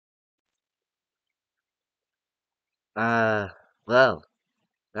Uh, well,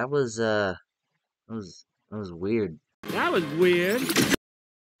 that was that was that was weird. That was weird.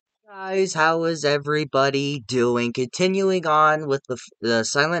 Guys, how is everybody doing? Continuing on with the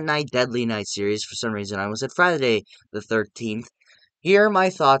Silent Night, Deadly Night series. For some reason, I was at Friday the 13th. Here are my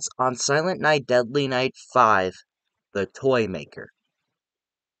thoughts on Silent Night, Deadly Night 5, The Toy Maker.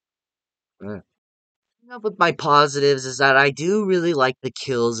 Mm. Up with my positives is that I do really like the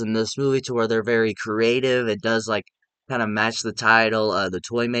kills in this movie to where they're very creative. It does like kind of match the title, The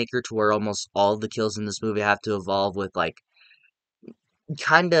Toy Maker, to where almost all the kills in this movie have to evolve with like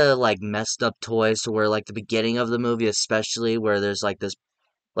kind of like messed up toys to where like the beginning of the movie especially where there's like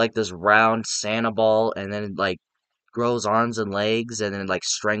this round Santa ball and then it, like grows arms and legs and then like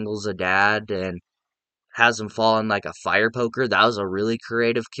strangles a dad and has him fall on like a fire poker. That was a really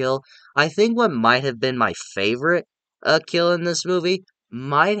creative kill. I think what might have been my favorite kill in this movie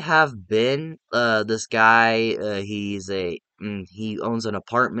might have been this guy he owns an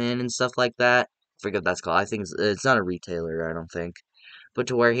apartment and stuff like that. I forget what that's called. I think it's not a retailer, I don't think, but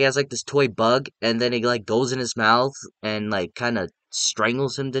to where he has like this toy bug and then it like goes in his mouth and like kind of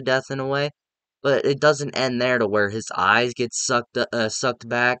strangles him to death in a way. But it doesn't end there to where his eyes get sucked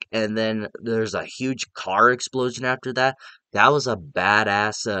back and then there's a huge car explosion after that. That was a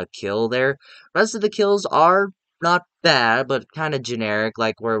badass kill there. Rest of the kills are not bad, but kind of generic,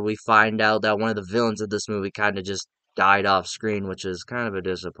 like where we find out that one of the villains of this movie kind of just died off screen, which is kind of a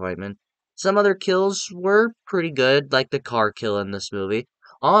disappointment. Some other kills were pretty good, like the car kill in this movie.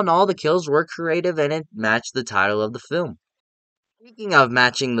 All in all, the kills were creative and it matched the title of the film. Speaking of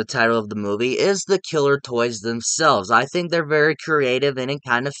matching the title of the movie, is the killer toys themselves. I think they're very creative and it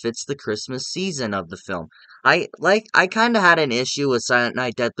kind of fits the Christmas season of the film. I kind of had an issue with Silent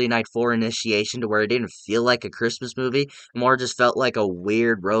Night Deadly Night 4 Initiation to where it didn't feel like a Christmas movie, more just felt like a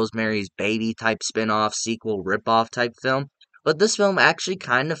weird Rosemary's Baby type spin-off sequel rip-off type film. But this film actually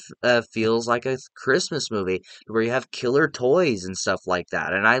kind of feels like a Christmas movie where you have killer toys and stuff like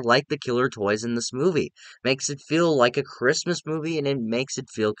that. And I like the killer toys in this movie, makes it feel like a Christmas movie and it makes it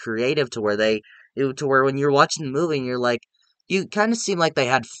feel creative to where to where when you're watching the movie and you're like you kind of seem like they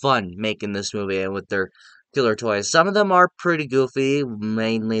had fun making this movie and with their killer toys. Some of them are pretty goofy,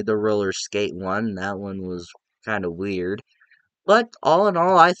 mainly the roller skate one. That one was kind of weird. But all in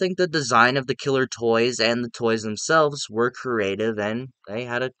all, I think the design of the killer toys and the toys themselves were creative and they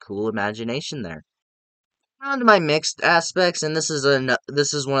had a cool imagination there. On to my mixed aspects, and this is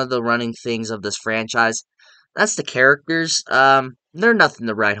one of the running things of this franchise. That's the characters. They're nothing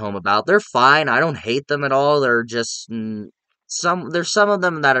to write home about. They're fine. I don't hate them at all. They're just there's some of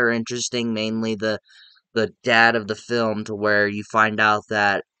them that are interesting, mainly the dad of the film, to where you find out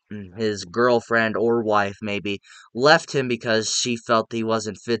that his girlfriend or wife maybe left him because she felt he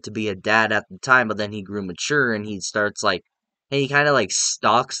wasn't fit to be a dad at the time, but then he grew mature and he starts like and he kind of like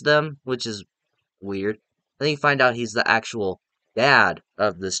stalks them, which is weird. Then you find out he's the actual dad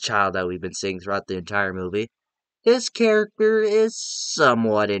of this child that we've been seeing throughout the entire movie. His character is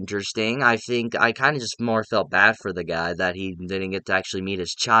somewhat interesting. I think I kind of just more felt bad for the guy that he didn't get to actually meet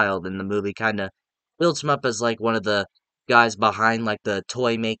his child, and the movie kind of builds him up as like one of the guys behind like the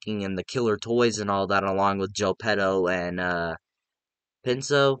toy making and the killer toys and all that, along with Joe Petto and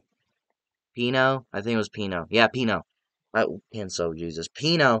Pinso, Pino. I think it was Pino. Yeah, Pino. Pinso, Jesus,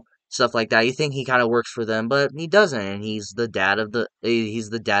 Pino, stuff like that. You think he kind of works for them, but he doesn't, and he's the dad of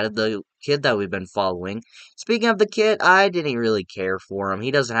the kid that we've been following. Speaking of the kid, I didn't really care for him.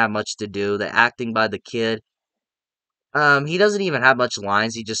 He doesn't have much to do. The acting by the kid, he doesn't even have much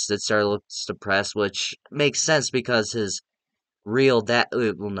lines. He just sits there, looks depressed, which makes sense because his real dad,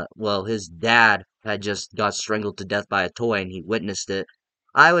 his dad had just got strangled to death by a toy, and he witnessed it.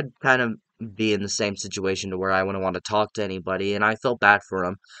 I would kind of be in the same situation to where I wouldn't want to talk to anybody, and I felt bad for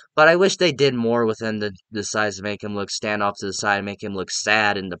him. But I wish they did more with him to decide to make him look stand off to the side, make him look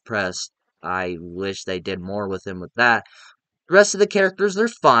sad and depressed. I wish they did more with him with that. The rest of the characters, they're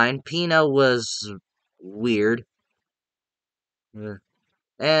fine. Pino was weird. Yeah.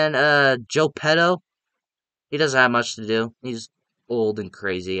 And Joe Petto, he doesn't have much to do. He's old and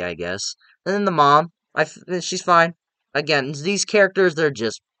crazy, I guess. And then the mom, she's fine. Again, these characters, they're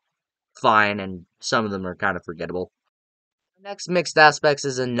just fine, and some of them are kind of forgettable. The next mixed aspects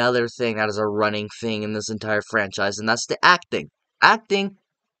is another thing that is a running thing in this entire franchise, and that's the acting. Acting,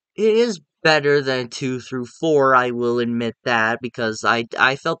 it is better than 2 through 4, I will admit that, because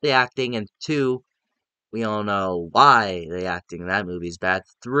I felt the acting in 2, we all know why the acting in that movie is bad.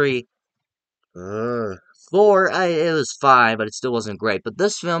 3, ugh. 4, it was fine, but it still wasn't great. But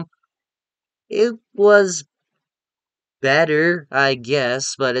this film, it was better, I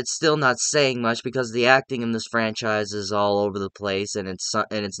guess, but it's still not saying much because the acting in this franchise is all over the place, and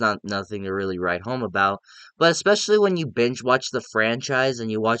it's not nothing to really write home about. But especially when you binge watch the franchise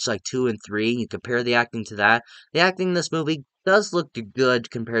and you watch like 2 and 3, and you compare the acting to that, the acting in this movie does look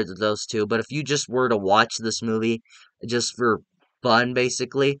good compared to those two. But if you just were to watch this movie just for fun,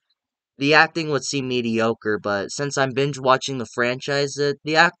 basically, the acting would seem mediocre. But since I'm binge watching the franchise,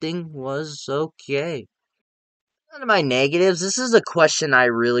 the acting was okay. One of my negatives, this is a question I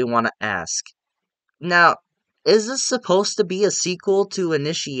really want to ask. Now, is this supposed to be a sequel to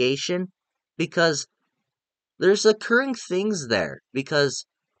Initiation? Because there's occurring things there. Because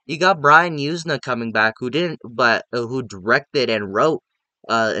you got Brian Usna coming back, who didn't, but who directed and wrote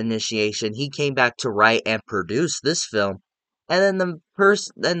Initiation. He came back to write and produce this film, and then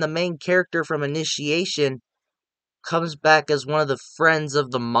the main character from Initiation comes back as one of the friends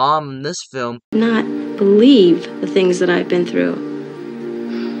of the mom in this film. Not believe the things that I've been through.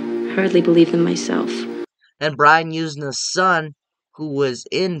 Hardly believe them myself. And Brian Usna's son, who was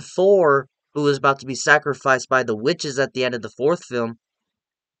in 4, who was about to be sacrificed by the witches at the end of the 4th film,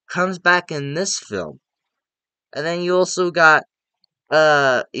 comes back in this film. And then you also got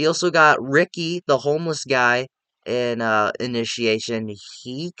Ricky, the homeless guy in Initiation.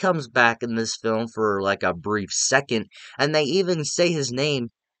 He comes back in this film for like a brief second, and they even say his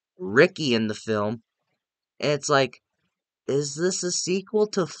name, Ricky, in the film. And it's like, is this a sequel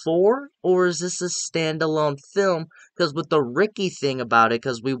to 4, or is this a standalone film? Because with the Ricky thing about it,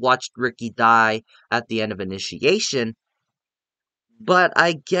 because we watched Ricky die at the end of Initiation, but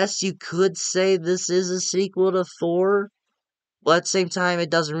I guess you could say this is a sequel to 4, but at the same time,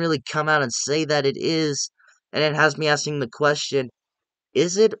 it doesn't really come out and say that it is, and it has me asking the question,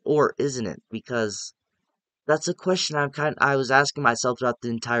 is it or isn't it? Because that's a question I was asking myself throughout the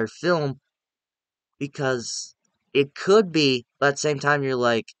entire film, because it could be, but at the same time, you're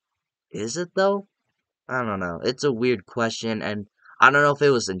like, is it though? I don't know. It's a weird question, and I don't know if it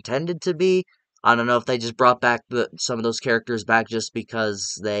was intended to be. I don't know if they just brought back some of those characters back just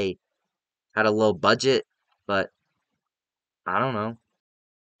because they had a low budget, but I don't know.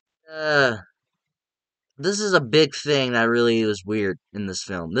 Uh, this is a big thing that really was weird in this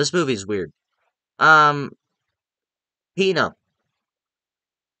film. This movie's weird. Um, Pino.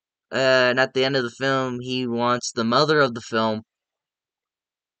 And at the end of the film, he wants the mother of the film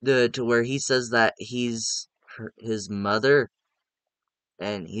to where he says that he's his mother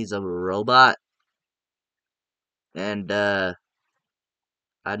and he's a robot. And, I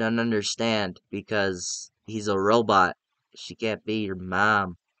don't understand because he's a robot. She can't be your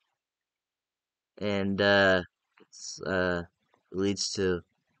mom. And it's leads to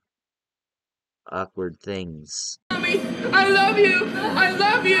awkward things. Mommy, I love you. I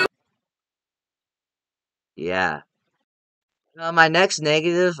love you. Yeah. My next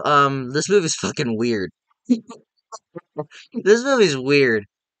negative, this movie's fucking weird. This movie's weird.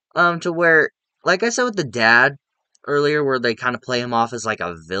 To where, like I said with the dad earlier, where they kind of play him off as like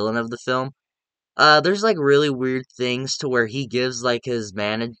a villain of the film. There's like really weird things to where he gives like his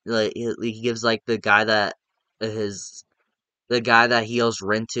like he gives like his the guy that he owes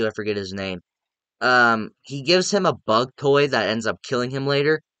rent to. I forget his name. He gives him a bug toy that ends up killing him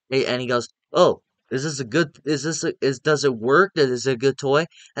later, and he goes, "Oh, is this a good? Does it work? Is it a good toy?"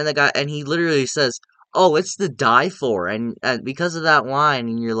 And the guy, and he literally says, "Oh, it's to die for," and because of that line,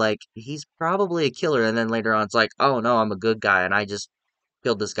 and you're like, he's probably a killer. And then later on, it's like, "Oh no, I'm a good guy, and I just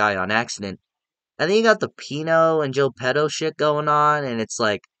killed this guy on accident." And then you got the Pino and Joe Petto shit going on, and it's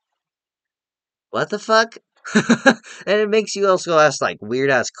like, what the fuck? And it makes you also ask like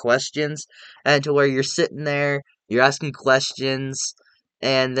weird ass questions, and to where you're sitting there, you're asking questions,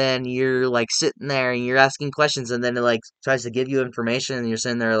 and then you're like sitting there and you're asking questions, and then it like tries to give you information, and you're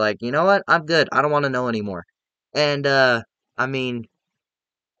sitting there like, you know what? I'm good. I don't want to know anymore. And I mean,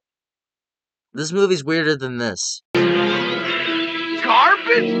 this movie's weirder than this.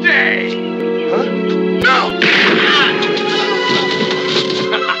 Garbage day. Huh? No.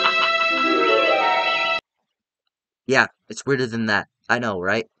 Yeah, it's weirder than that. I know,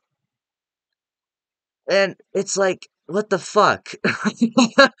 right? And it's like, what the fuck?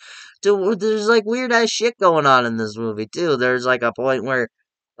 There's like weird ass shit going on in this movie too. There's like a point where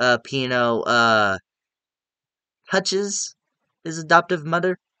Pino touches his adoptive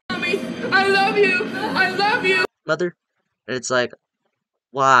Mommy, I love you. I love you. mother. And it's like,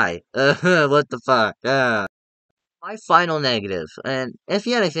 why? What the fuck? My final negative, and if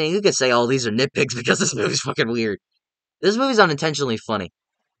you had anything, you could say, oh, these are nitpicks because this movie's fucking weird. This movie's unintentionally funny.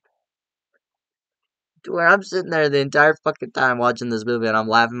 To where I'm sitting there the entire fucking time watching this movie and I'm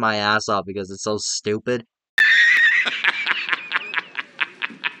laughing my ass off because it's so stupid.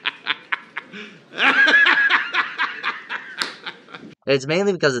 It's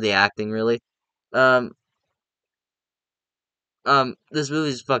mainly because of the acting, really. Um, this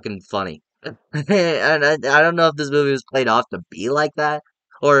movie's fucking funny. And I don't know if this movie was played off to be like that,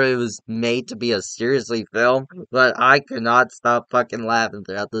 or it was made to be a seriously film, but I could not stop fucking laughing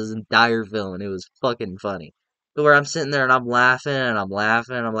throughout this entire film, and it was fucking funny. To where I'm sitting there and I'm laughing and I'm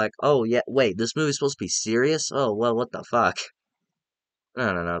laughing, and I'm like, oh yeah, wait, this movie's supposed to be serious? Oh, well, what the fuck?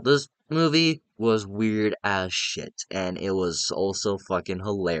 I don't know. This movie was weird as shit, and it was also fucking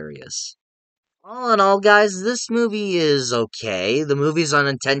hilarious. All in all, guys, this movie is okay. The movie's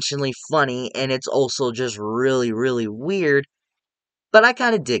unintentionally funny, and it's also just really, really weird, but I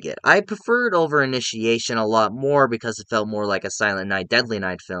kind of dig it. I preferred Over Initiation a lot more because it felt more like a Silent Night, Deadly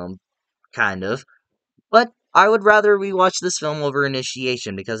Night film, kind of. But I would rather rewatch this film over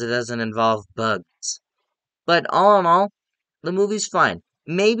Initiation because it doesn't involve bugs. But all in all, the movie's fine.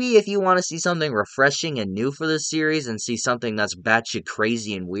 Maybe if you want to see something refreshing and new for this series and see something that's batshit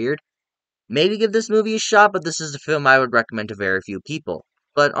crazy and weird, maybe give this movie a shot, but this is a film I would recommend to very few people.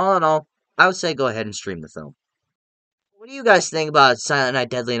 But all in all, I would say go ahead and stream the film. What do you guys think about Silent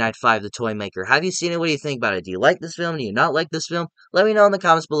Night, Deadly Night 5, The Toy Maker? Have you seen it? What do you think about it? Do you like this film? Do you not like this film? Let me know in the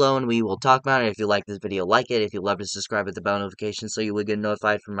comments below and we will talk about it. If you like this video, like it. If you love it, subscribe with the bell notification so you will get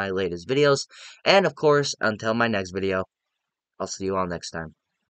notified from my latest videos. And of course, until my next video, I'll see you all next time.